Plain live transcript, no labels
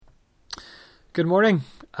Good morning.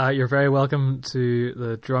 You're very welcome to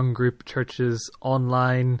the Drung Group Church's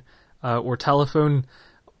online or telephone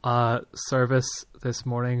service this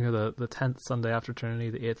morning, the 10th Sunday after Trinity,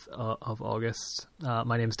 the 8th of August.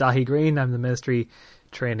 My name's Dahi Green. I'm the ministry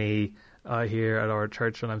trainee here at our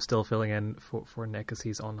church, and I'm still filling in for Nick as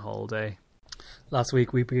he's on holiday. Last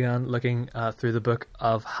week we began looking through the book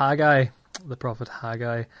of Haggai, the prophet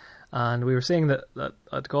Haggai. And we were seeing that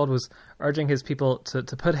God was urging his people to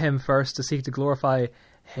put him first, to seek to glorify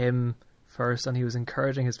him first. And he was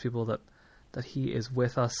encouraging his people that he is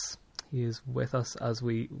with us. He is with us as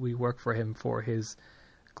we work for him for his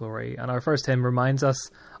glory. And our first hymn reminds us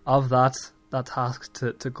of that task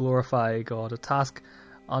to glorify God, a task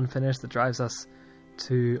unfinished that drives us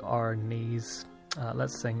to our knees.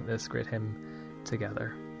 Let's sing this great hymn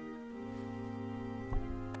together.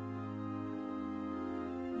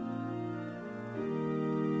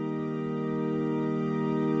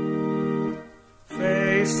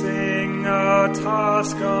 Facing a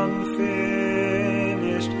task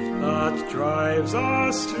unfinished that drives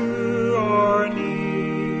us to our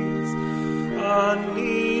knees, a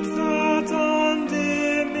need that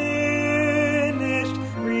undiminished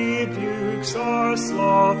rebukes our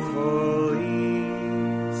slothful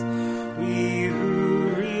ease. We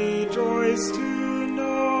who rejoice to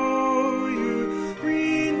know you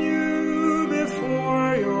renew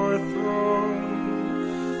before your throne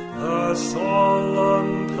the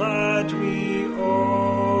solemn pledge we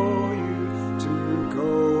owe you to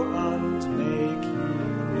go and make you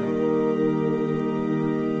known.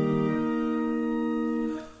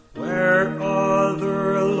 Where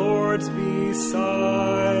other lords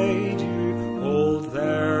beside you hold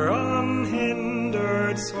their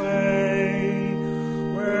unhindered sway,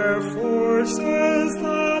 where forces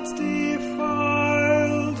that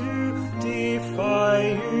defiled you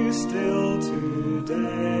defy you still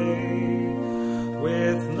today,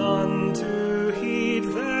 with none to heed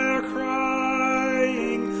their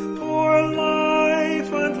crying for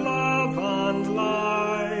life and love and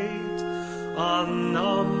light,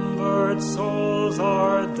 unnumbered souls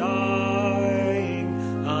are dying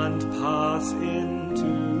and pass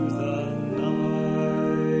into the night.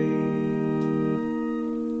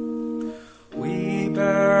 We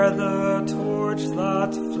bear the torch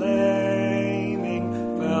that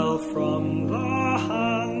flaming fell from the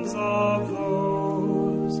hands of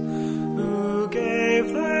those who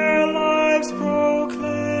gave their lives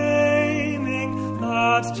proclaiming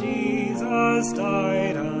that Jesus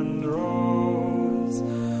died and rose.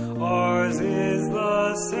 Ours is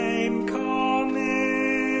the same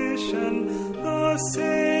commission, the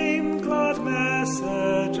same glad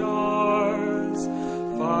message ours,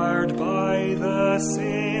 fired by the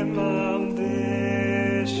same ambition.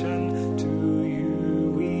 To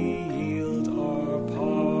you we yield our parts.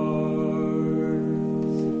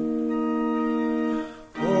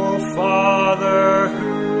 O Father,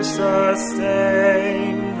 who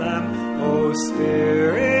sustain them, O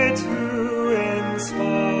Spirit, who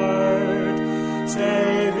inspired,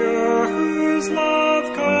 Savior, whose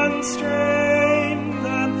love constrained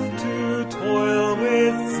them to toil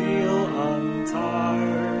with zeal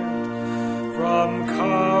untired, from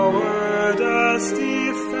cowardice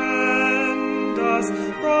defend us,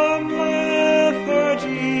 from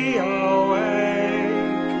lethargy awake,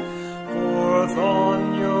 forth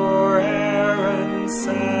on your errand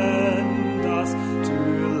send us to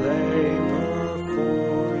labor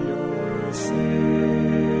for your sake.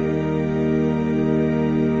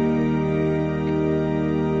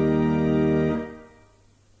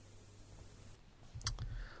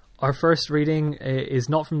 Our first reading is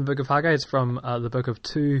not from the book of Haggai, it's from the book of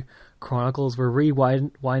 2 Chronicles. We're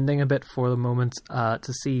rewinding a bit for the moment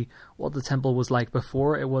to see what the temple was like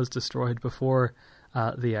before it was destroyed, before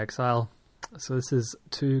the exile. So this is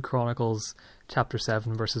 2 Chronicles chapter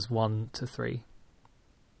 7 verses 1 to 3.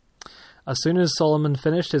 As soon as Solomon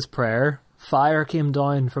finished his prayer, fire came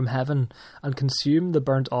down from heaven and consumed the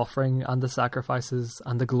burnt offering and the sacrifices,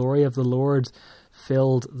 and the glory of the Lord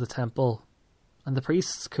filled the temple. And the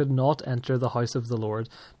priests could not enter the house of the Lord,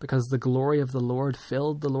 because the glory of the Lord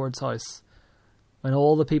filled the Lord's house. When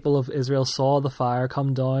all the people of Israel saw the fire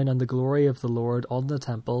come down and the glory of the Lord on the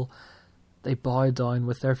temple, they bowed down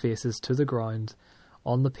with their faces to the ground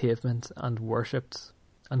on the pavement and worshipped,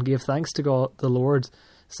 and gave thanks to God the Lord,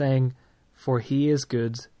 saying, For he is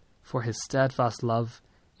good, for his steadfast love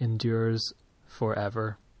endures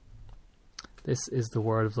forever. This is the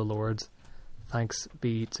word of the Lord. Thanks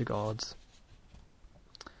be to God.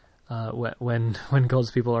 When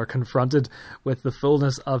God's people are confronted with the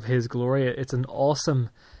fullness of his glory, it's an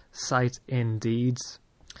awesome sight indeed.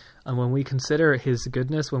 And when we consider his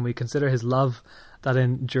goodness, when we consider his love that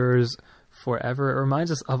endures forever, it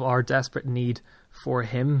reminds us of our desperate need for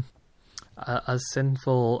him. As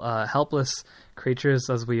sinful, helpless creatures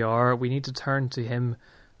as we are, we need to turn to him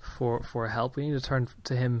for help. We need to turn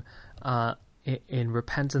to him in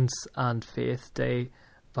repentance and faith day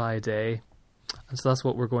by day. And so that's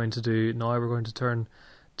what we're going to do now. We're going to turn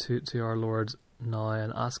to our Lord now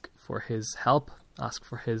and ask for his help, ask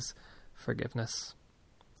for his forgiveness.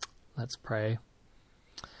 Let's pray.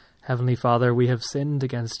 Heavenly Father, we have sinned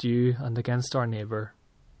against you and against our neighbour,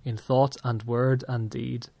 in thought and word and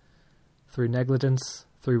deed, through negligence,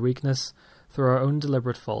 through weakness, through our own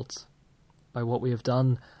deliberate fault, by what we have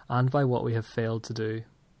done and by what we have failed to do.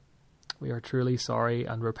 We are truly sorry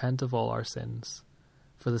and repent of all our sins.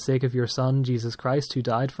 For the sake of your Son, Jesus Christ, who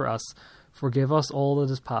died for us, forgive us all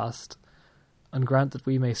that is past, and grant that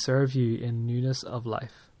we may serve you in newness of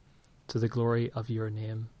life, to the glory of your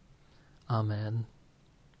name. Amen.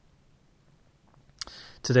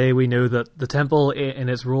 Today we know that the temple, in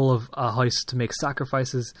its role of a house to make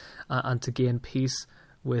sacrifices and to gain peace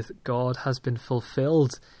with God, has been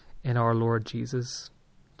fulfilled in our Lord Jesus.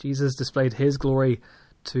 Jesus displayed his glory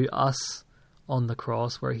to us on the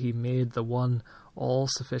cross, where he made the one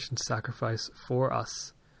all-sufficient sacrifice for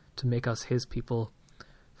us to make us his people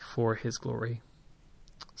for his glory.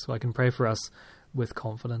 So I can pray for us with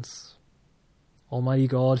confidence. Almighty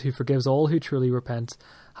God, who forgives all who truly repent,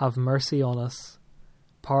 have mercy on us.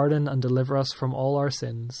 Pardon and deliver us from all our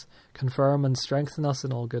sins, confirm and strengthen us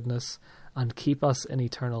in all goodness, and keep us in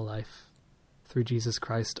eternal life. Through Jesus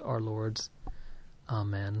Christ our Lord.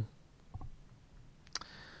 Amen.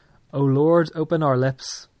 O Lord, open our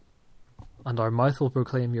lips, and our mouth will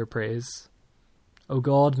proclaim your praise. O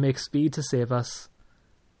God, make speed to save us.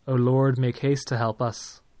 O Lord, make haste to help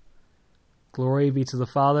us. Glory be to the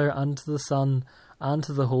Father, and to the Son, and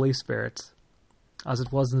to the Holy Spirit, as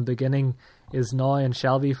it was in the beginning, is now, and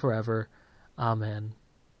shall be forever. Amen.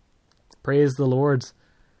 Praise the Lord.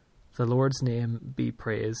 The Lord's name be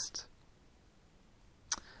praised.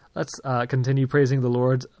 Let's continue praising the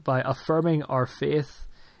Lord by affirming our faith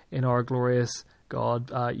in our glorious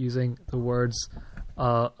God, using the words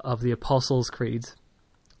of the Apostles' Creed.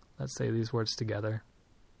 Let's say these words together.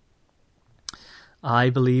 I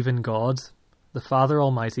believe in God, the Father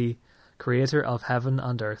Almighty, creator of heaven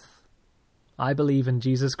and earth. I believe in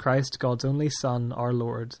Jesus Christ, God's only Son, our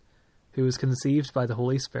Lord, who was conceived by the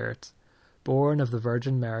Holy Spirit, born of the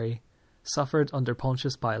Virgin Mary, suffered under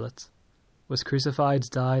Pontius Pilate, was crucified,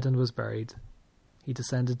 died, and was buried. He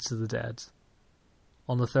descended to the dead.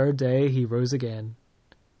 On the third day he rose again.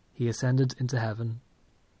 He ascended into heaven.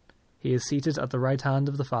 He is seated at the right hand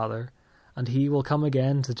of the Father, and he will come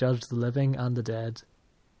again to judge the living and the dead.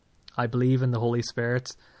 I believe in the Holy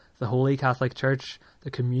Spirit, the Holy Catholic Church,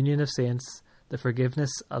 the communion of saints, the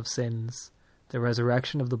forgiveness of sins, the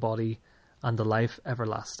resurrection of the body, and the life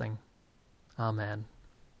everlasting. Amen.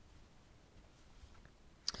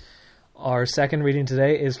 Our second reading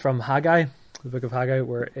today is from Haggai, the book of Haggai.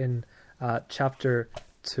 We're in chapter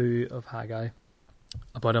 2 of Haggai.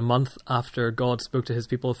 About a month after God spoke to his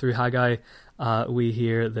people through Haggai, we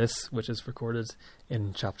hear this, which is recorded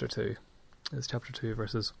in chapter 2. It's chapter 2,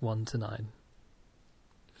 verses 1 to 9.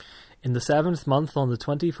 In the 7th month, on the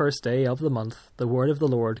 21st day of the month, the word of the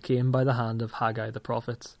Lord came by the hand of Haggai the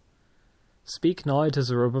prophet. Speak now to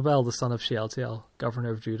Zerubbabel the son of Shealtiel, governor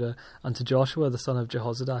of Judah, and to Joshua the son of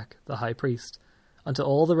Jehozadak, the high priest, and to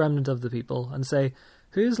all the remnant of the people, and say,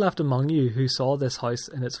 Who is left among you who saw this house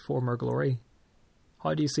in its former glory?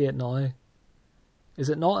 How do you see it now? Is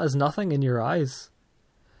it not as nothing in your eyes?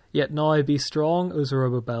 Yet now be strong, O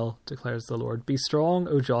Zerubbabel, declares the Lord. Be strong,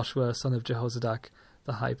 O Joshua, son of Jehozadak,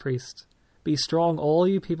 the high priest. Be strong, all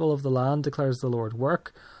you people of the land, declares the Lord.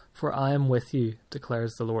 Work, for I am with you,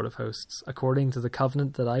 declares the Lord of hosts, according to the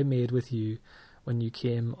covenant that I made with you when you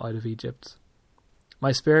came out of Egypt.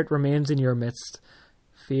 My spirit remains in your midst.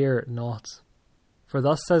 Fear not. For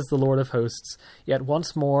thus says the Lord of hosts, Yet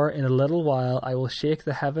once more, in a little while, I will shake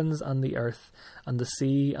the heavens and the earth, and the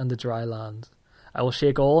sea and the dry land. I will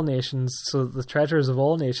shake all nations, so that the treasures of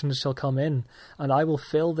all nations shall come in, and I will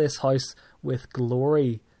fill this house with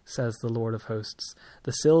glory, says the Lord of hosts.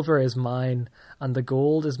 The silver is mine, and the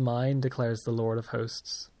gold is mine, declares the Lord of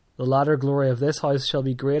hosts. The latter glory of this house shall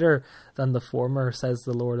be greater than the former, says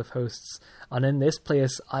the Lord of hosts. And in this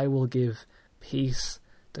place I will give peace,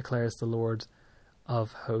 declares the Lord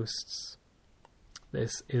of hosts.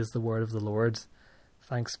 This is the word of the Lord.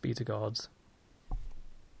 Thanks be to God.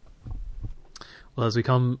 Well, as we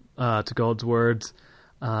come to God's word,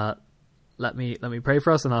 let me pray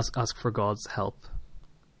for us and ask for God's help.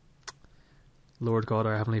 Lord God,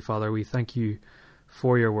 our Heavenly Father, we thank you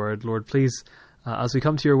for your word. Lord, please, as we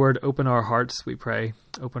come to your word, open our hearts, we pray.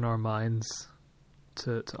 Open our minds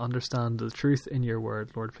to understand the truth in your word.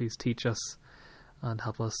 Lord, please teach us and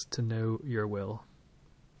help us to know your will.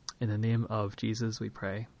 In the name of Jesus, we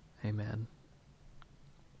pray. Amen.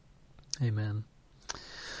 Amen.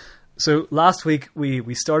 So last week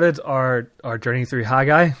we started our journey through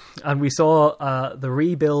Haggai, and we saw the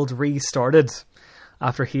rebuild restarted.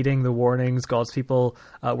 After heeding the warnings, God's people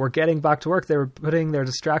were getting back to work. They were putting their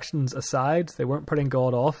distractions aside. They weren't putting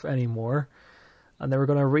God off anymore. And they were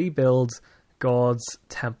going to rebuild God's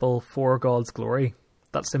temple for God's glory.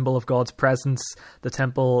 That symbol of God's presence, the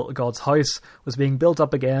temple, God's house, was being built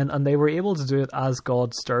up again, and they were able to do it as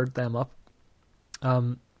God stirred them up.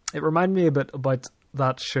 It reminded me a bit about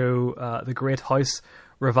that show, The Great House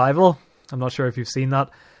Revival. I'm not sure if you've seen that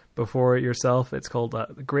before yourself. It's called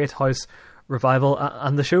The Great House Revival,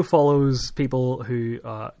 and the show follows people who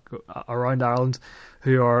around Ireland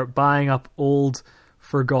who are buying up old,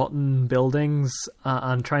 forgotten buildings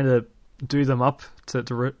and trying to do them up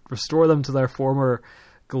to restore them to their former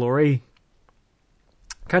glory.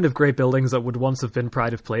 Kind of great buildings that would once have been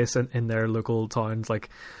pride of place in their local towns, like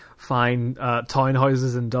fine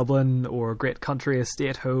townhouses in Dublin or great country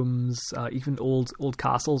estate homes, even old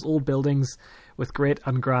castles, old buildings with great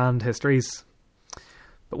and grand histories.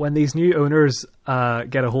 But when these new owners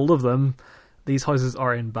get a hold of them, these houses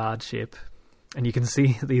are in bad shape. And you can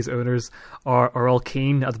see these owners are all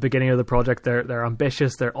keen at the beginning of the project. They're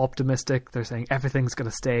ambitious, they're optimistic, they're saying everything's going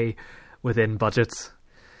to stay within budget.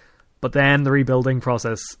 But then the rebuilding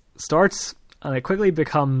process starts, and it quickly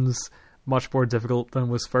becomes much more difficult than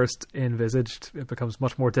was first envisaged. It becomes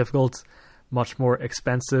much more difficult, much more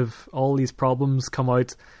expensive. All these problems come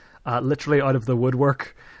out literally out of the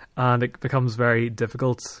woodwork, and it becomes very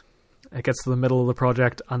difficult. It gets to the middle of the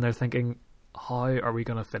project, and they're thinking, how are we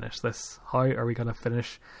going to finish this? How are we going to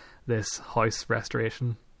finish this house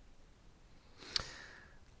restoration?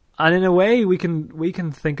 And in a way, we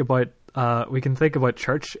can think about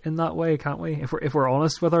church in that way, can't we? If we're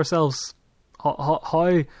honest with ourselves,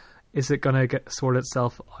 how is it going to sort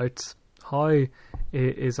itself out? How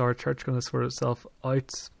is our church going to sort itself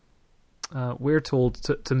out? We're told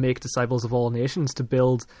to make disciples of all nations, to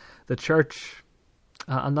build the church,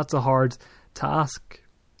 and that's a hard task.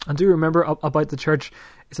 And do remember about the church,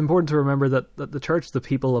 it's important to remember that the church, the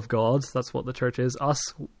people of God, that's what the church is. Us,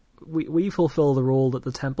 we fulfill the role that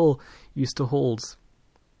the temple used to hold.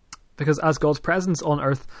 Because as God's presence on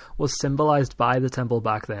earth was symbolized by the temple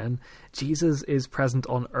back then, Jesus is present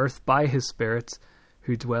on earth by his Spirit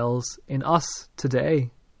who dwells in us today.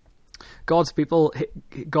 God's people,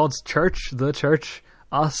 God's church, the church,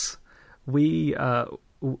 us, we are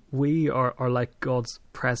like God's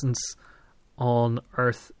presence on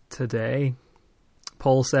earth today.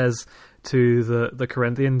 Paul says to the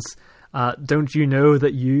Corinthians, don't you know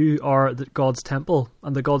that you are God's temple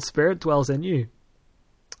and that God's Spirit dwells in you?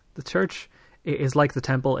 The church is like the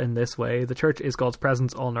temple in this way. The church is God's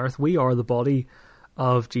presence on earth. We are the body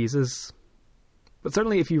of Jesus. But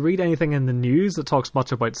certainly if you read anything in the news that talks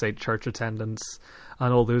much about, say, church attendance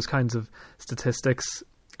and all those kinds of statistics,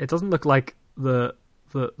 it doesn't look like the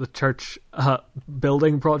church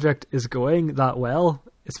building project is going that well,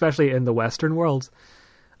 especially in the Western world.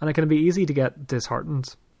 And it can be easy to get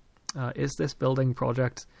disheartened. Is this building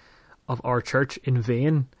project of our church in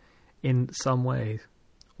vain in some way?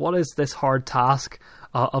 What is this hard task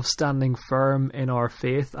of standing firm in our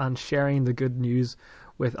faith and sharing the good news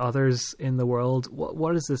with others in the world?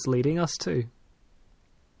 What is this leading us to?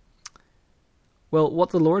 Well, what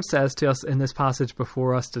the Lord says to us in this passage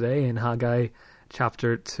before us today in Haggai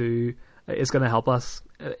chapter 2 is going to help us.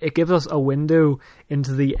 It gives us a window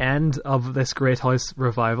into the end of this great house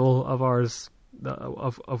revival of ours,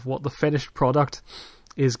 of what the finished product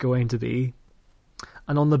is going to be.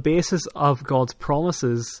 And on the basis of God's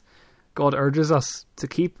promises, God urges us to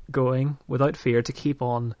keep going without fear, to keep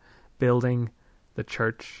on building the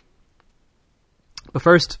church. But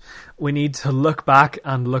first, we need to look back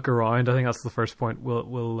and look around. I think that's the first point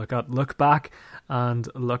we'll look at. Look back and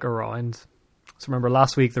look around. So remember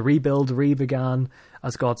last week, the rebuild began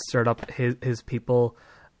as God stirred up his people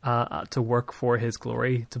to work for his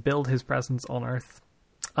glory, to build his presence on earth.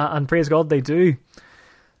 And praise God, they do.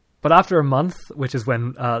 But after a month, which is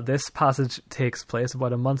when this passage takes place,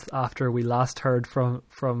 about a month after we last heard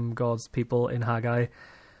from God's people in Haggai,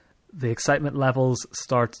 the excitement levels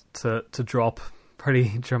start to drop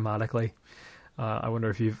pretty dramatically. I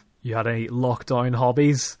wonder if you had any lockdown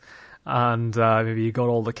hobbies, and maybe you got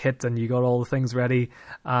all the kit and you got all the things ready,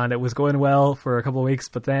 and it was going well for a couple of weeks,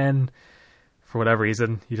 but then for whatever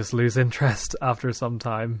reason, you just lose interest after some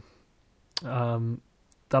time.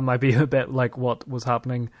 That might be a bit like what was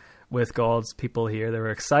happening with God's people here. They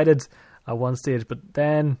were excited at one stage, but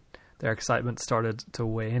then their excitement started to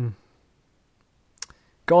wane.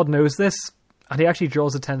 God knows this, and he actually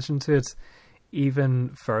draws attention to it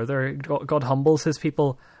even further. God humbles his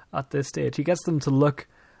people at this stage. He gets them to look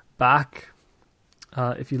back.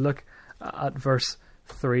 If you look at verse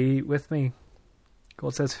 3 with me,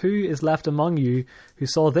 God says, "Who is left among you who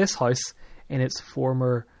saw this house in its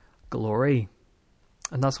former glory?"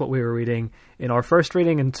 And that's what we were reading in our first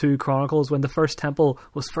reading in 2 Chronicles, when the first temple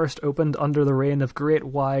was first opened under the reign of great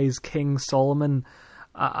wise King Solomon.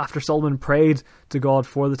 After Solomon prayed to God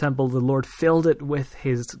for the temple, the Lord filled it with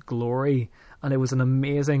his glory. And it was an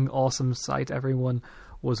amazing, awesome sight. Everyone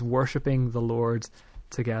was worshipping the Lord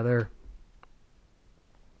together.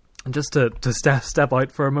 And just to step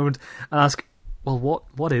out for a moment and ask, well,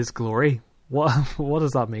 what is glory? What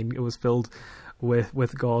does that mean? It was filled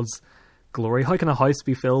with God's glory. How can a house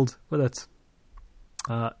be filled with it?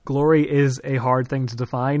 Glory is a hard thing to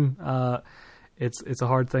define. It's a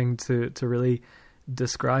hard thing to really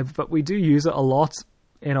describe, but we do use it a lot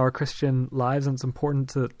in our Christian lives, and it's important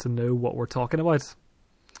to know what we're talking about.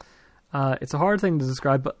 It's a hard thing to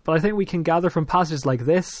describe, but I think we can gather from passages like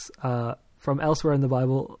this, from elsewhere in the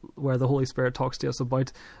Bible, where the Holy Spirit talks to us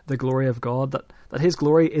about the glory of God, that his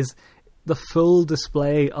glory is the full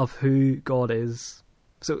display of who God is.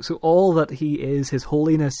 So all that he is, his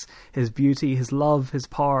holiness, his beauty, his love, his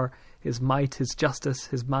power, his might, his justice,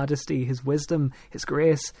 his majesty, his wisdom, his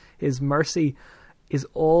grace, his mercy, is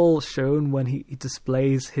all shown when he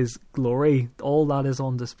displays his glory. All that is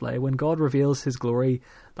on display. When God reveals his glory,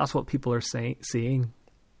 that's what people are seeing.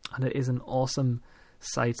 And it is an awesome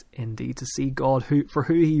sight indeed to see God for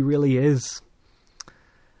who he really is.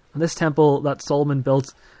 And this temple that Solomon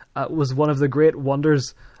built was one of the great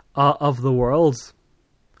wonders of the world,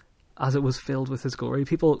 as it was filled with his glory.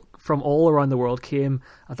 People from all around the world came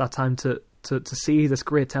at that time to see this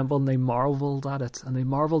great temple, and they marveled at it, and they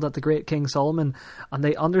marveled at the great King Solomon, and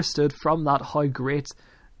they understood from that how great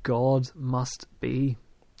God must be,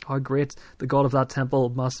 how great the God of that temple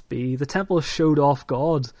must be. The temple showed off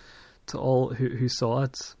God to all who saw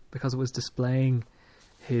it, because it was displaying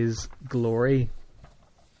his glory.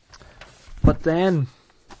 But then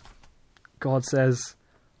God says,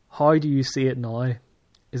 "How do you see it now?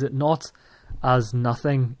 Is it not as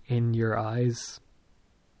nothing in your eyes?"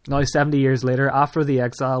 Now 70 years later, after the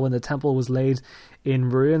exile, when the temple was laid in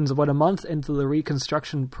ruins, about a month into the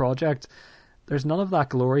reconstruction project, there's none of that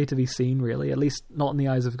glory to be seen, really, at least not in the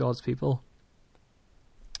eyes of God's people.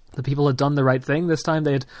 The people had done the right thing this time.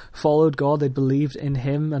 They had followed God, they'd believed in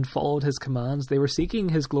him and followed his commands. They were seeking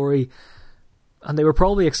his glory, and they were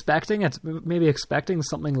probably expecting it, maybe expecting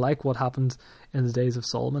something like what happened in the days of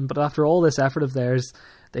Solomon. But after all this effort of theirs,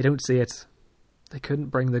 they don't see it. They couldn't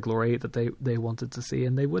bring the glory that they wanted to see,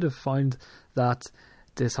 and they would have found that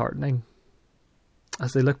disheartening.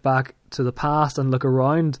 As they look back to the past and look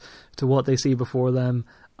around to what they see before them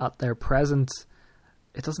at their present,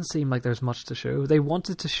 it doesn't seem like there's much to show. They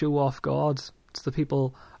wanted to show off God to the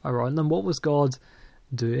people around them. What was God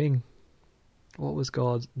doing? What was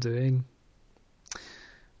God doing?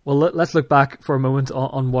 Well, let's look back for a moment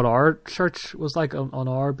on what our church was like, on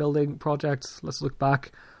our building project. Let's look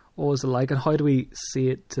back. What was it like, and how do we see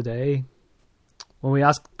it today? When we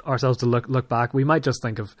ask ourselves to look back, we might just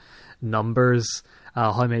think of numbers,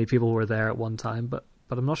 how many people were there at one time, but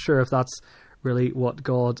I'm not sure if that's really what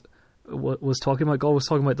God was talking about. God was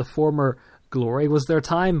talking about the former glory. Was there a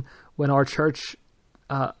time when our church,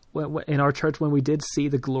 when we did see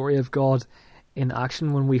the glory of God in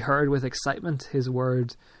action, when we heard with excitement his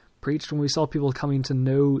word preached, when we saw people coming to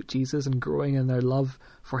know Jesus and growing in their love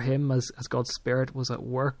for him as God's Spirit was at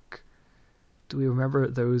work? Do we remember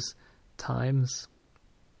those times?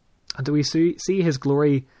 And do we see his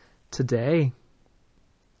glory today?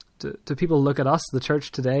 Do people look at us, the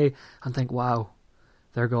church today, and think, wow,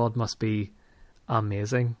 their God must be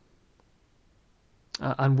amazing?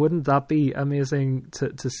 And wouldn't that be amazing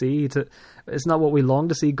to see? Isn't that what we long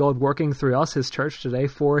to see, God working through us, his church today,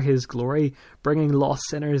 for his glory, bringing lost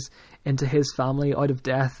sinners into his family, out of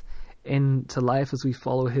death into life, as we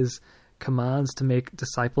follow his commands to make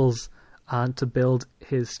disciples and to build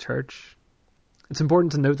his church? It's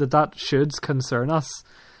important to note that should concern us,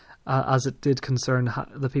 as it did concern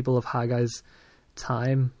the people of Haggai's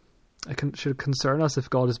time. It should concern us if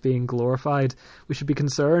God is being glorified. We should be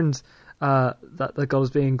concerned that God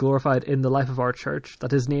is being glorified in the life of our church,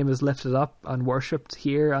 that his name is lifted up and worshipped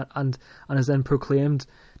here and is then proclaimed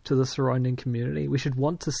to the surrounding community. We should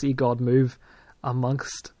want to see God move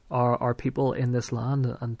amongst our people in this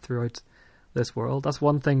land and throughout this world. That's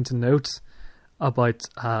one thing to note about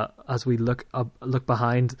as we look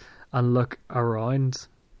behind and look around.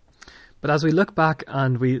 But as we look back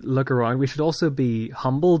and we look around, we should also be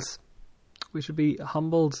humbled. We should be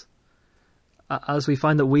humbled as we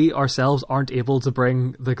find that we ourselves aren't able to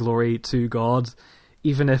bring the glory to God,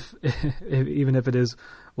 even if it is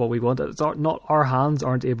what we want. Not our hands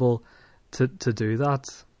aren't able to do that.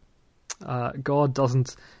 God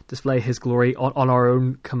doesn't display his glory on our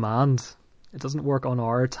own command. It doesn't work on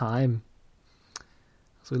our time.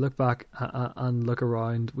 As we look back and look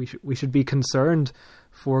around, we should be concerned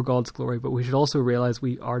for God's glory, but we should also realize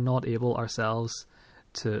we are not able ourselves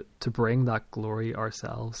to bring that glory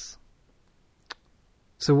ourselves.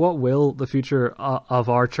 So what will the future of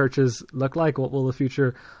our churches look like? What will the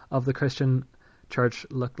future of the Christian church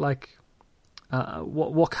look like?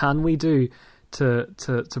 What can we do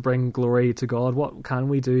to bring glory to God? What can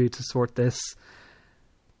we do to sort this?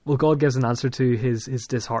 Well, God gives an answer to his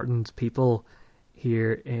disheartened people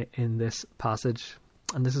here in this passage.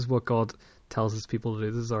 And this is what God tells his people to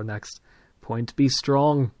do. This is our next point. Be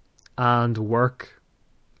strong and work.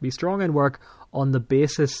 Be strong and work on the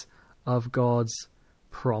basis of God's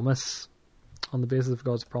promise. On the basis of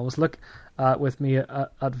God's promise. Look with me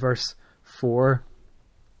at verse 4.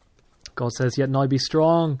 God says, "Yet now be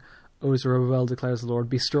strong, O Zerubbabel, declares the Lord.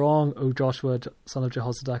 Be strong, O Joshua, son of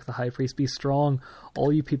Jehozadak, the high priest. Be strong,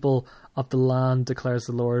 all you people of the land, declares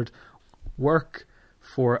the Lord. Work,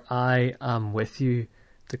 for I am with you,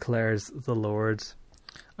 declares the Lord.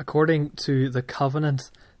 According to the covenant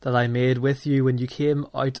that I made with you when you came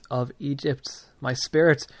out of Egypt, my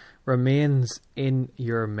spirit remains in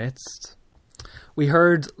your midst." We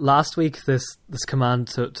heard last week this command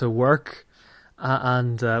to work,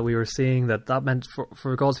 and we were seeing that meant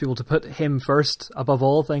for God's people to put him first, above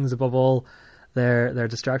all things, above all their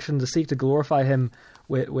distraction, to seek to glorify him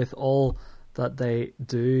with all that they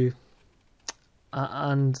do,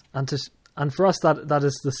 and for us that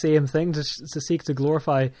is the same thing, to seek to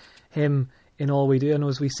glorify him in all we do, and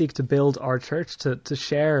as we seek to build our church, to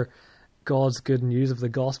share God's good news of the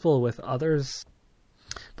gospel with others.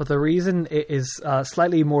 But the reason it is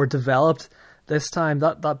slightly more developed this time,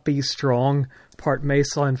 that be strong part may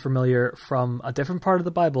sound familiar from a different part of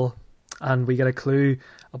the Bible, and we get a clue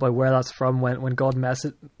about where that's from when God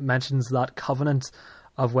mentions that covenant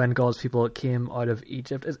of when God's people came out of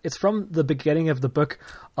Egypt. It's from the beginning of the book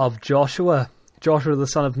of Joshua. Joshua the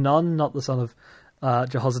son of Nun, not the son of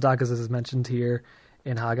Jehozadak, as is mentioned here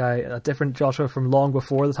in Haggai. A different Joshua from long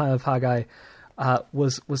before the time of Haggai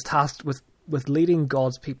was tasked with leading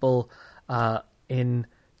God's people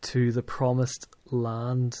into the promised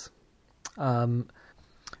land.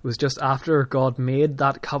 It was just after God made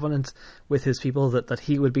that covenant with his people that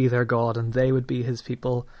he would be their God and they would be his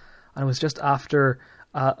people. And it was just after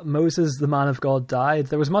Moses, the man of God, died.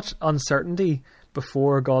 There was much uncertainty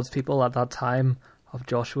before God's people at that time of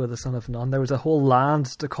Joshua, the son of Nun. There was a whole land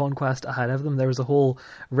to conquest ahead of them. There was a whole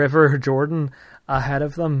river, Jordan, ahead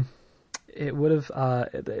of them. It would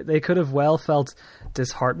have, they could have well felt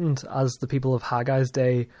disheartened, as the people of Haggai's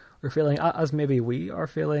day were feeling, as maybe we are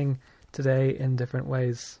feeling today in different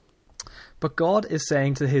ways. But God is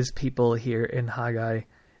saying to his people here in Haggai,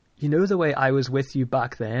 you know the way I was with you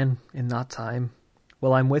back then, in that time?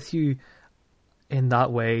 Well, I'm with you in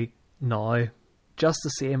that way now. Just the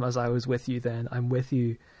same as I was with you then, I'm with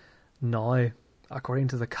you now, according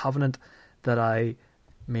to the covenant that I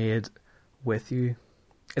made with you.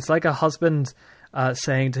 It's like a husband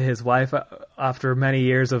saying to his wife after many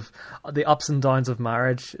years of the ups and downs of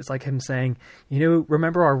marriage. It's like him saying, you know,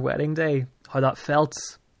 remember our wedding day, how that felt,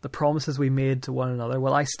 the promises we made to one another?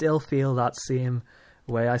 Well, I still feel that same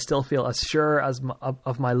way. I still feel as sure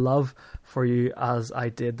of my love for you as I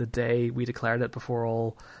did the day we declared it before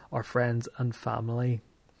all our friends and family.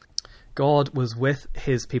 God was with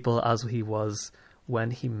his people as he was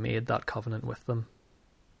when he made that covenant with them.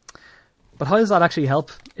 But how does that actually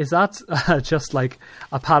help? Is that just like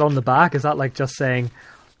a pat on the back? Is that like just saying,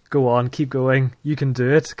 go on, keep going, you can do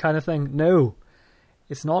it kind of thing? No,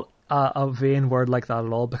 it's not a vain word like that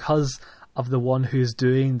at all, because of the one who's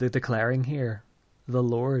doing the declaring here, the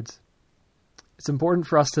Lord. It's important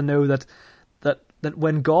for us to know that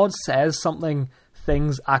when God says something,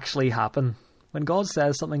 things actually happen. When God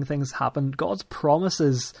says something, things happen. God's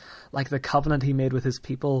promises, like the covenant he made with his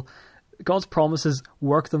people, God's promises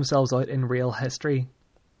work themselves out in real history.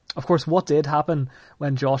 Of course, what did happen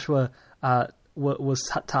when Joshua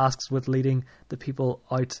was tasked with leading the people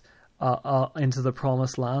out into the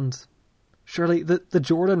promised land? Surely the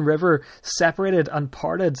Jordan River separated and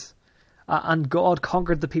parted, and God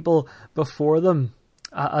conquered the people before them.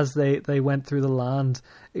 as they went through the land.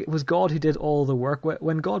 It was God who did all the work.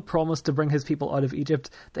 When God promised to bring his people out of Egypt,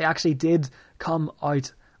 they actually did come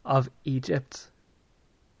out of Egypt.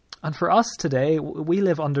 And for us today, we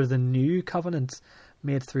live under the new covenant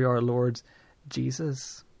made through our Lord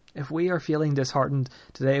Jesus. If we are feeling disheartened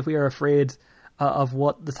today, if we are afraid of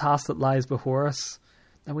what the task that lies before us,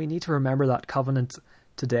 then we need to remember that covenant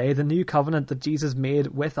today, the new covenant that Jesus made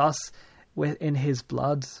with us in his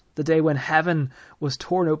blood, the day when heaven was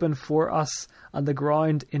torn open for us and the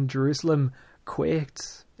ground in Jerusalem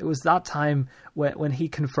quaked. It was that time when he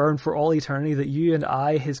confirmed for all eternity that you and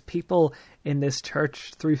I, his people in this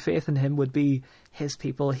church, through faith in him, would be his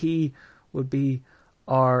people. He would be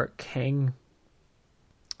our king.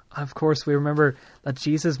 Of course, we remember that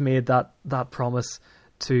Jesus made that promise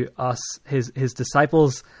to us, his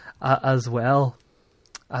disciples, as well.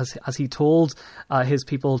 As he told his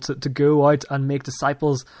people to go out and make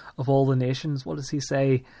disciples of all the nations. What does he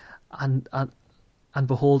say? And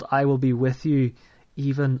behold, I will be with you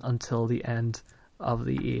even until the end of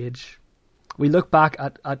the age. We look back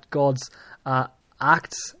at God's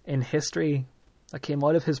acts in history that came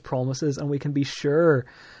out of his promises, and we can be sure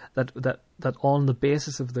that on the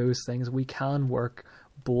basis of those things we can work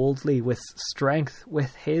boldly with strength,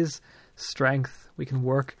 with his strength. We can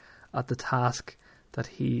work at the task that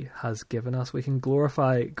he has given us. We can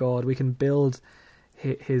glorify God. We can build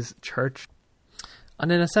his church.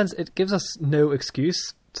 And in a sense, it gives us no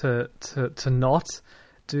excuse to not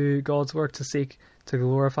do God's work, to seek to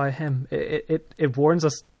glorify him. It warns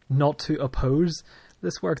us not to oppose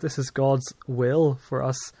this work. This is God's will for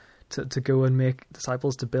us to go and make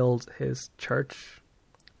disciples, to build his church.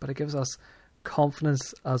 But it gives us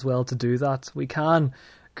confidence as well to do that. We can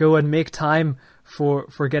go and make time for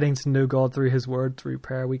getting to know God through his word, through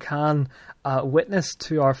prayer. We can witness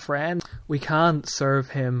to our friends. We can serve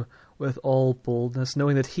him with all boldness,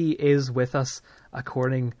 knowing that he is with us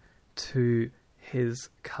according to his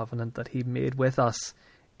covenant that he made with us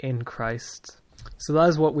in Christ. So that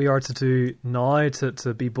is what we are to do now,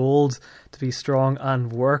 to be bold, to be strong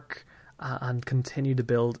and work and continue to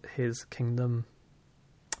build his kingdom.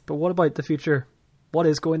 But what about the future? What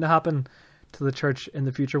is going to happen to the church in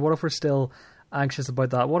the future? What if we're still anxious about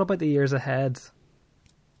that? What about the years ahead?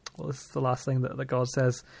 Well, this is the last thing that God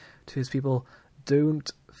says to his people. Don't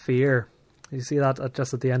fear. You see that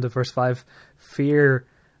just at the end of verse 5. Fear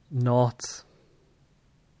not.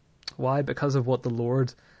 Why? Because of what the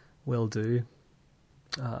Lord will do.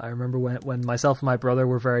 I remember when myself and my brother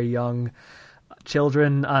were very young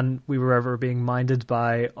children, and we were ever being minded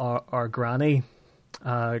by our granny.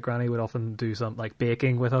 Granny would often do some like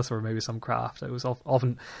baking with us, or maybe some craft. It was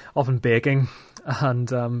often baking,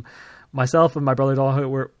 and myself and my brother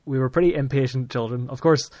Donald we were pretty impatient children. Of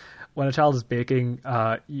course, when a child is baking,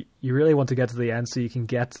 you really want to get to the end so you can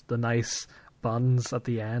get the nice buns at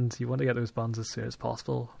the end. You want to get those buns as soon as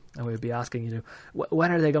possible. And we'd be asking,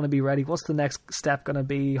 when are they going to be ready? What's the next step going to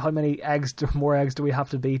be? How many more eggs do we have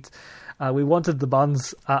to beat? We wanted the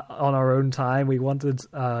buns on our own time. We wanted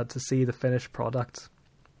to see the finished product.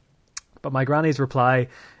 But my granny's reply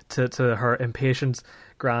to her impatient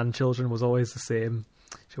grandchildren was always the same.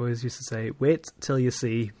 She always used to say, wait till you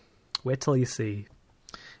see. Wait till you see.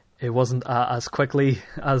 It wasn't as quickly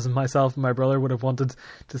as myself and my brother would have wanted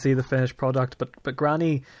to see the finished product, but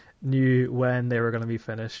Granny knew when they were going to be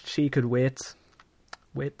finished. She could wait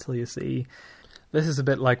till you see. This is a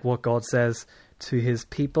bit like what God says to his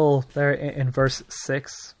people there in verse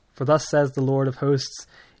 6. For thus says the Lord of hosts,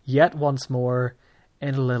 yet once more,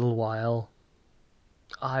 in a little while,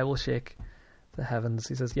 I will shake the heavens.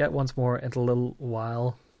 He says, yet once more, in a little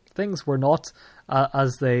while. Things were not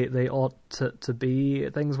as they ought to be.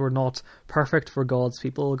 Things were not perfect for God's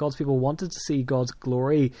people. God's people wanted to see God's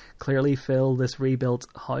glory clearly fill this rebuilt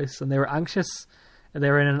house, and they were anxious. They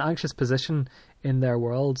were in an anxious position in their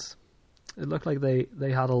world. It looked like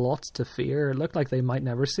they had a lot to fear. It looked like they might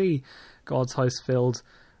never see God's house filled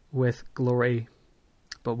with glory.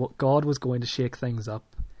 But what God was going to shake things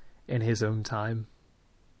up in his own time.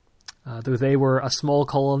 Though they were a small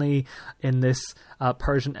colony in this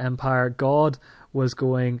Persian Empire, God was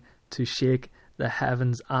going to shake the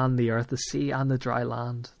heavens and the earth, the sea and the dry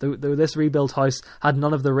land. Though this rebuilt house had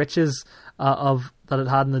none of the riches that it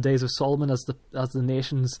had in the days of Solomon, as the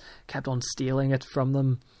nations kept on stealing it from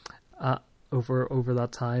them over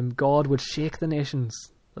that time, God would shake the nations,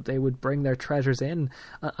 that they would bring their treasures in.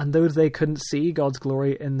 And though they couldn't see God's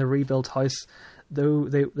glory in the rebuilt house, though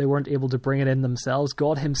they weren't able to bring it in themselves,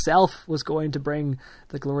 God himself was going to bring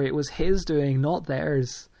the glory. It was his doing, not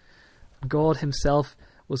theirs. God himself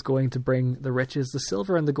was going to bring the riches, the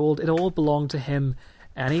silver and the gold. It all belonged to him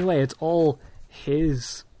anyway. It's all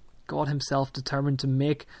his. God himself determined to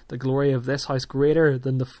make the glory of this house greater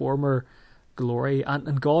than the former glory.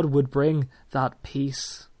 And God would bring that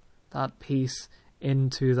peace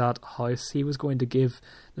into that house. He was going to give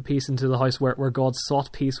the peace into the house where God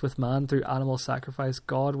sought peace with man through animal sacrifice.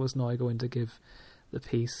 God was now going to give the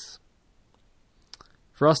peace.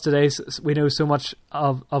 For us today, we know so much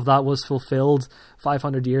of that was fulfilled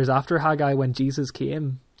 500 years after Haggai when Jesus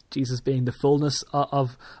came. Jesus being the fullness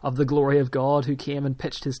of the glory of God, who came and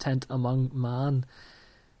pitched his tent among man.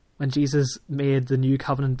 When Jesus made the new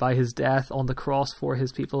covenant by his death on the cross for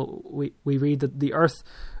his people, we read that the earth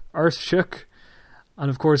shook. And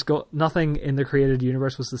of course, nothing in the created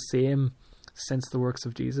universe was the same since the works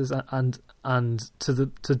of Jesus. And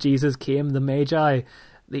to Jesus came the Magi,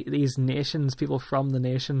 these nations, people from the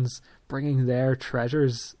nations, bringing their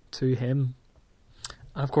treasures to him.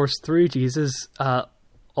 And of course, through Jesus,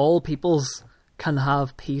 all peoples can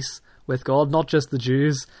have peace with God, not just the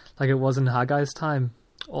Jews, like it was in Haggai's time.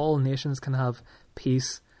 All nations can have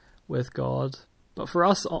peace with God. But for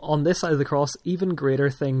us, on this side of the cross, even greater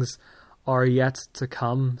things are yet to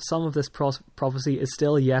come. Some of this prophecy is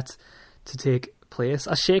still yet to take place.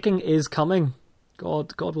 A shaking is coming.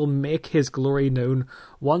 God will make his glory known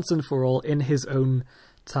once and for all in his own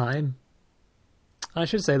time. And I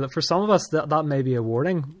should say that for some of us, that may be a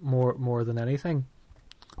warning more than anything.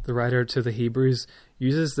 The writer to the Hebrews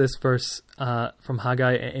uses this verse from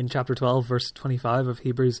Haggai in chapter 12, verse 25 of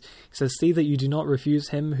Hebrews. He says, "See that you do not refuse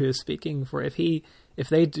him who is speaking, for if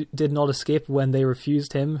they did not escape when they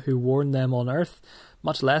refused him who warned them on earth,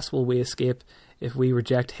 much less will we escape if we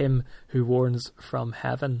reject him who warns from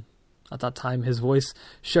heaven." At that time his voice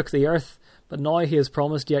shook the earth, but now he has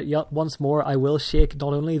promised, yet once more I will shake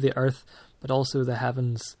not only the earth, but also the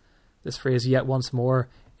heavens. This phrase, "yet once more,"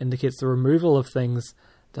 indicates the removal of things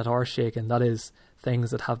that are shaken, that is,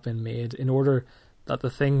 things that have been made, in order that the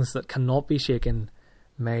things that cannot be shaken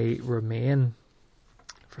may remain.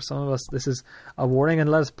 For some of us, this is a warning, and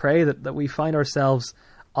let us pray that we find ourselves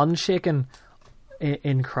unshaken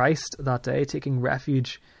in Christ that day, taking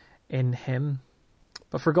refuge in him.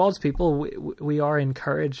 But for God's people, we are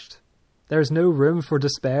encouraged. There is no room for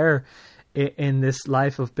despair in this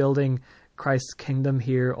life of building Christ's kingdom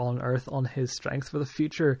here on earth on his strength, for the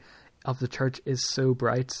future of the church is so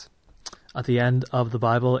bright. At the end of the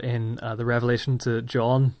Bible, in the Revelation to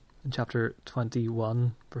John, in chapter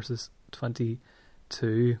 21, verses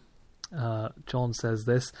 22, John says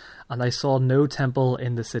this, "And I saw no temple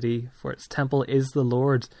in the city, for its temple is the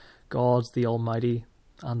Lord, God the Almighty,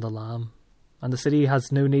 and the Lamb. And the city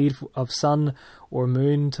has no need of sun or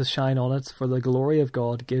moon to shine on it, for the glory of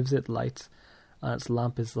God gives it light, and its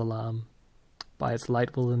lamp is the Lamb. By its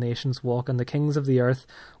light will the nations walk, and the kings of the earth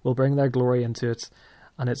will bring their glory into it,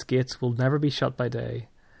 and its gates will never be shut by day,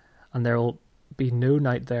 and there will be no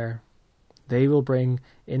night there. They will bring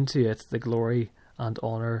into it the glory and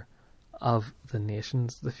honour of the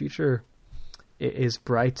nations." The future is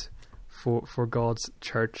bright for God's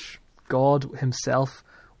church. God himself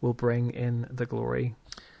will bring in the glory.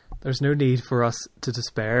 There's no need for us to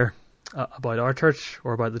despair about our church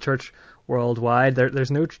or about the church worldwide.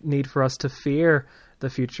 There's no need for us to fear the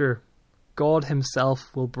future. God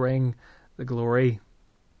himself will bring the glory.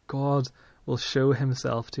 God will show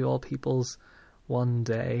himself to all peoples one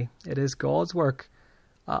day. It is God's work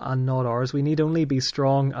and not ours. We need only be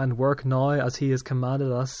strong and work now as he has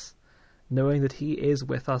commanded us, knowing that he is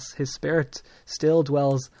with us. His Spirit still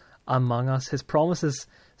dwells among us. His promises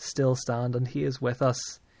still stand, and he is with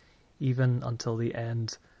us even until the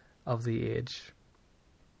end of the age.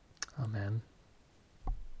 Amen.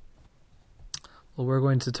 Well, we're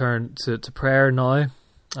going to turn to prayer now.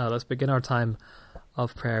 Let's begin our time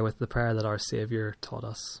of prayer with the prayer that our Saviour taught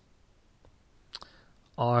us.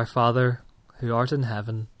 Our Father, who art in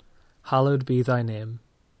heaven, hallowed be thy name.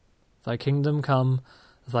 Thy kingdom come,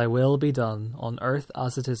 thy will be done, on earth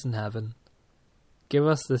as it is in heaven. Give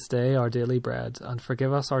us this day our daily bread, and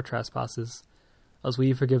forgive us our trespasses, as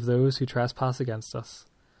we forgive those who trespass against us.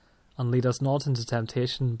 And lead us not into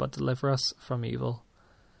temptation, but deliver us from evil.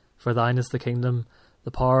 For thine is the kingdom,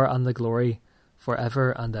 the power, and the glory, for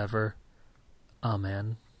ever and ever.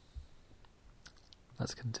 Amen.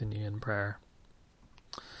 Let's continue in prayer.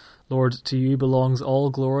 Lord, to you belongs all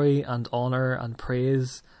glory and honour and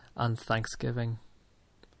praise and thanksgiving.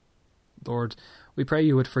 Lord, we pray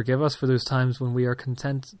you would forgive us for those times when we are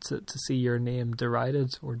content to see your name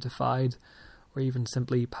derided or defied or even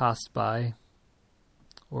simply passed by.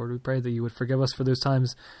 Lord, we pray that you would forgive us for those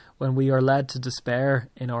times when we are led to despair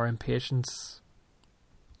in our impatience.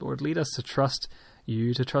 Lord, lead us to trust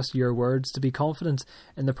you, to trust your words, to be confident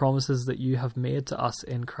in the promises that you have made to us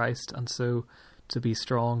in Christ, and so to be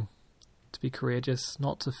strong, to be courageous,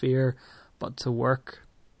 not to fear, but to work,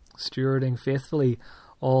 stewarding faithfully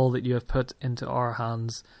all that you have put into our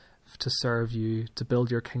hands to serve you, to build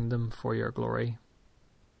your kingdom for your glory.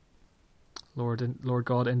 Lord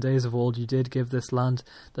God, in days of old you did give this land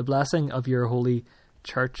the blessing of your holy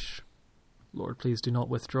church. Lord, please do not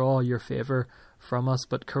withdraw your favour from us,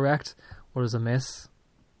 but correct what is amiss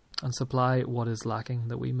and supply what is lacking,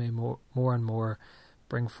 that we may more and more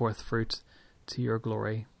bring forth fruit to your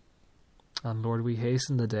glory. And Lord, we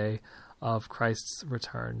hasten the day of Christ's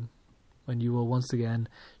return, when you will once again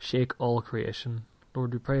shake all creation.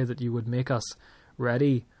 Lord, we pray that you would make us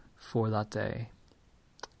ready for that day.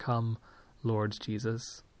 Come, Lord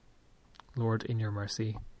Jesus. Lord, in your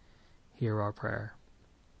mercy, hear our prayer.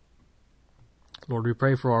 Lord, we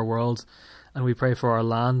pray for our world, and we pray for our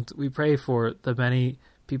land. We pray for the many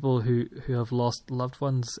people who have lost loved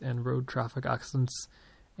ones in road traffic accidents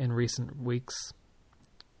in recent weeks.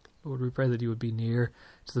 Lord, we pray that you would be near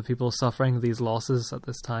to the people suffering these losses at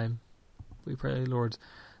this time. We pray, Lord,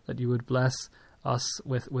 that you would bless us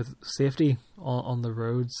with safety on the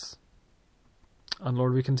roads. And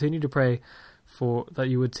Lord, we continue to pray for that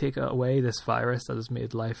you would take away this virus that has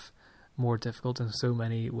made life more difficult in so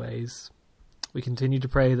many ways. We continue to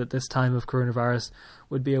pray that this time of coronavirus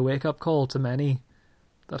would be a wake-up call to many,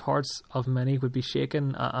 that hearts of many would be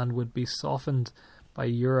shaken and would be softened by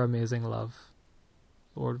your amazing love.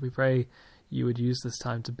 Lord, we pray you would use this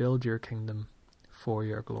time to build your kingdom for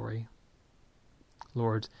your glory.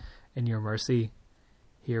 Lord, in your mercy,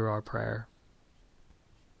 hear our prayer.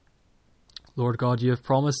 Lord God, you have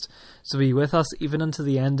promised to be with us even unto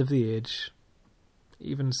the end of the age.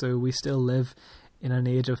 Even so, we still live in an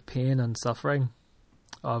age of pain and suffering,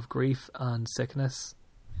 of grief and sickness.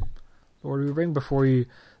 Lord, we bring before you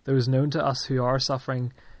those known to us who are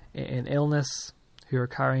suffering in illness, who are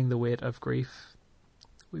carrying the weight of grief.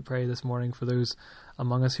 We pray this morning for those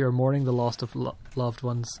among us who are mourning the loss of loved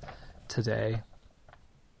ones today.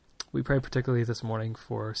 We pray particularly this morning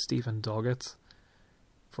for Stephen Doggett,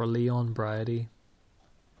 for Leon Bryady,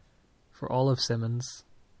 for Olive Simmons,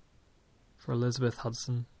 for Elizabeth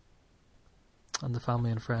Hudson, and the family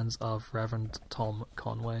and friends of Reverend Tom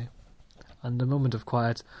Conway. And in a moment of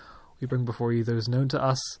quiet, we bring before you those known to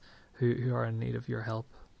us who are in need of your help.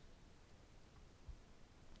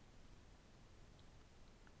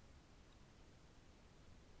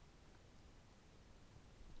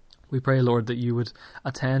 We pray, Lord, that you would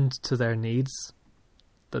attend to their needs,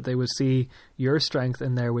 that they would see your strength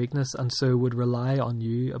in their weakness and so would rely on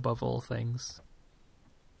you above all things.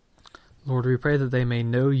 Lord, we pray that they may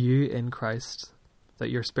know you in Christ,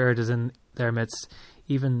 that your Spirit is in their midst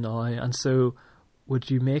even now, and so would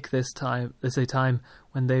you make this a time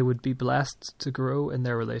when they would be blessed to grow in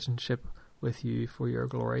their relationship with you for your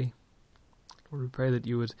glory. Lord, we pray that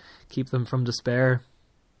you would keep them from despair,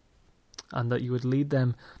 and that you would lead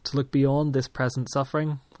them to look beyond this present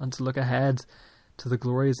suffering and to look ahead to the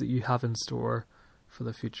glories that you have in store for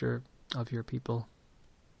the future of your people.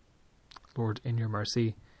 Lord, in your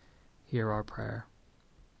mercy, hear our prayer.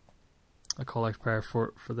 A collect prayer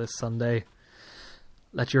for this Sunday.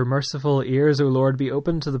 Let your merciful ears, O Lord, be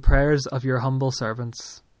open to the prayers of your humble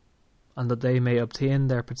servants, and that they may obtain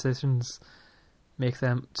their petitions. Make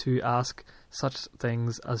them to ask such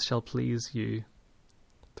things as shall please you.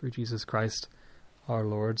 Through Jesus Christ, our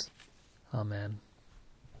Lord. Amen.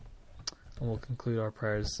 And we'll conclude our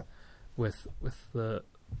prayers with the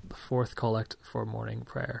fourth collect for morning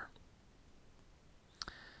prayer.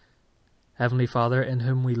 Heavenly Father, in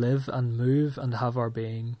whom we live and move and have our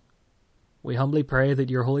being, we humbly pray that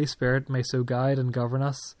your Holy Spirit may so guide and govern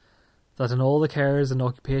us, that in all the cares and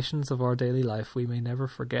occupations of our daily life we may never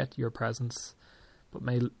forget your presence, but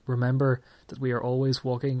may remember that we are always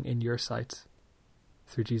walking in your sight.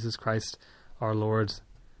 Through Jesus Christ, our Lord.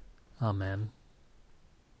 Amen.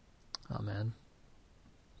 Amen.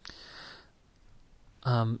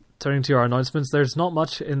 Turning to our announcements, there's not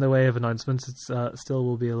much in the way of announcements. It's still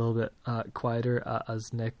will be a little bit quieter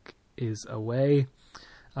as Nick is away.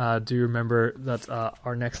 Do remember that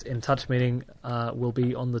our next In Touch meeting will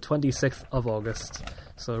be on the 26th of August.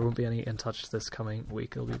 So there won't be any In Touch this coming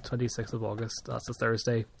week. It'll be 26th of August. That's a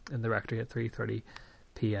Thursday in the Rectory at 3:30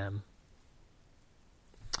 p.m.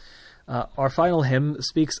 Our final hymn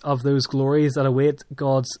speaks of those glories that await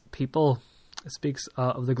God's people. It speaks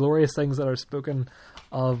of the glorious things that are spoken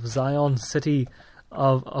of Zion, city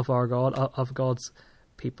of our God, of God's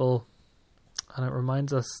people. And it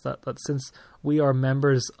reminds us that since we are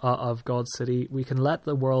members of God's city, we can let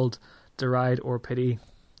the world deride or pity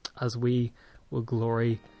as we will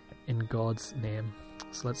glory in God's name.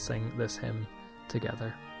 So let's sing this hymn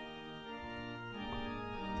together.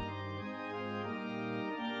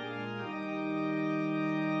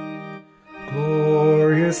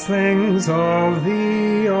 Glorious things of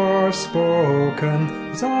thee are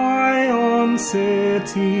spoken, Zion,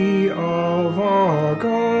 city of our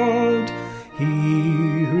God.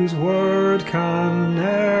 He whose word can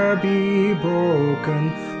ne'er be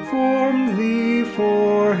broken, formed thee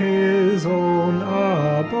for his own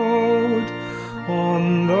abode.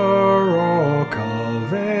 On the rock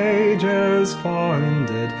of ages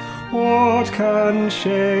founded, what can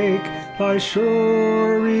shake thy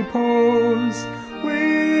sure repose?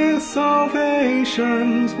 With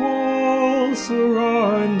salvation's wall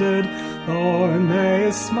surrounded, thou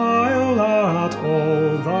mayest smile at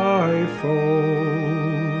all thy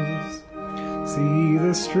foes. See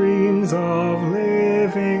the streams of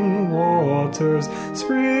living waters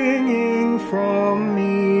springing from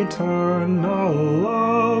eternal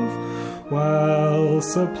love. Well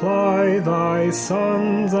supply thy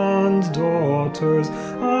sons and daughters,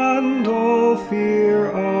 and all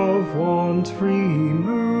fear of want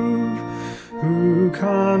remove. Who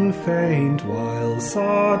can faint while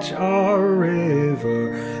such a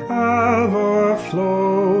river ever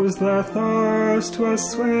flows their thirst to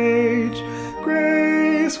assuage?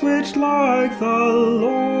 Grace which like the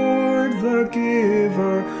Lord the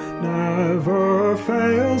giver never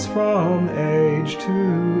fails from age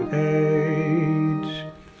to age.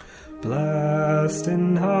 Blessed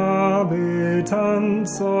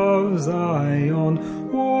inhabitants of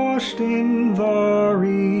Zion, washed in the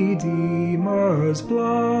Redeemer's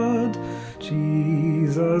blood,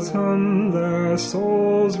 Jesus, whom their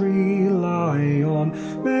souls rely on,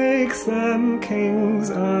 makes them kings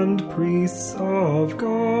and priests of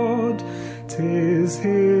God. 'Tis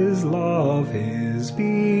his love his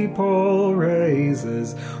people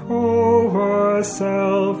raises over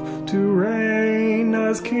self to reign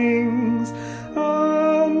as kings,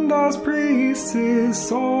 and as priests his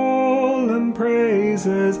solemn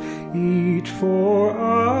praises each for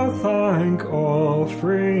a thank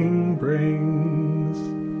offering brings.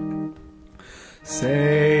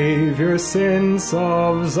 Saviour, since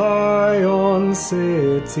of Zion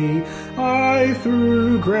city I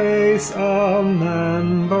through grace a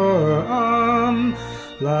member am,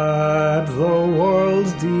 let the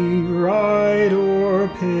world deride or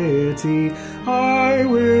pity, I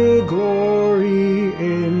will glory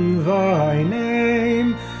in thy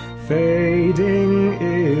name. Fading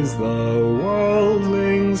is the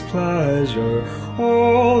worldling's pleasure,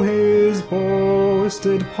 all his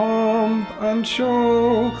boasted pomp and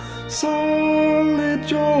show, solid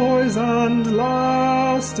joys and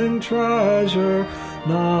lasting treasure,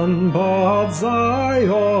 none but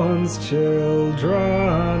Zion's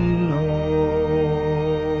children know.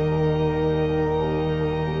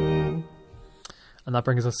 And that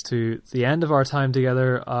brings us to the end of our time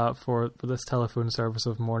together for this telephone service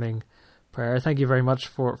of morning prayer. Thank you very much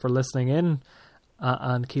for listening in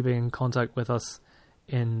and keeping in contact with us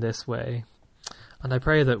in this way. And I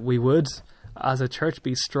pray that we would, as a church,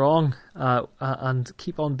 be strong and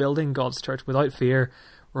keep on building God's church without fear,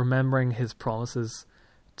 remembering his promises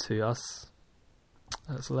to us.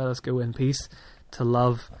 So let us go in peace to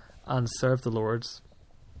love and serve the Lord.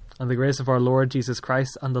 And the grace of our Lord Jesus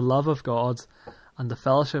Christ and the love of God and the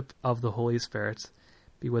fellowship of the Holy Spirit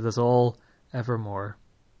be with us all evermore.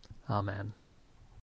 Amen.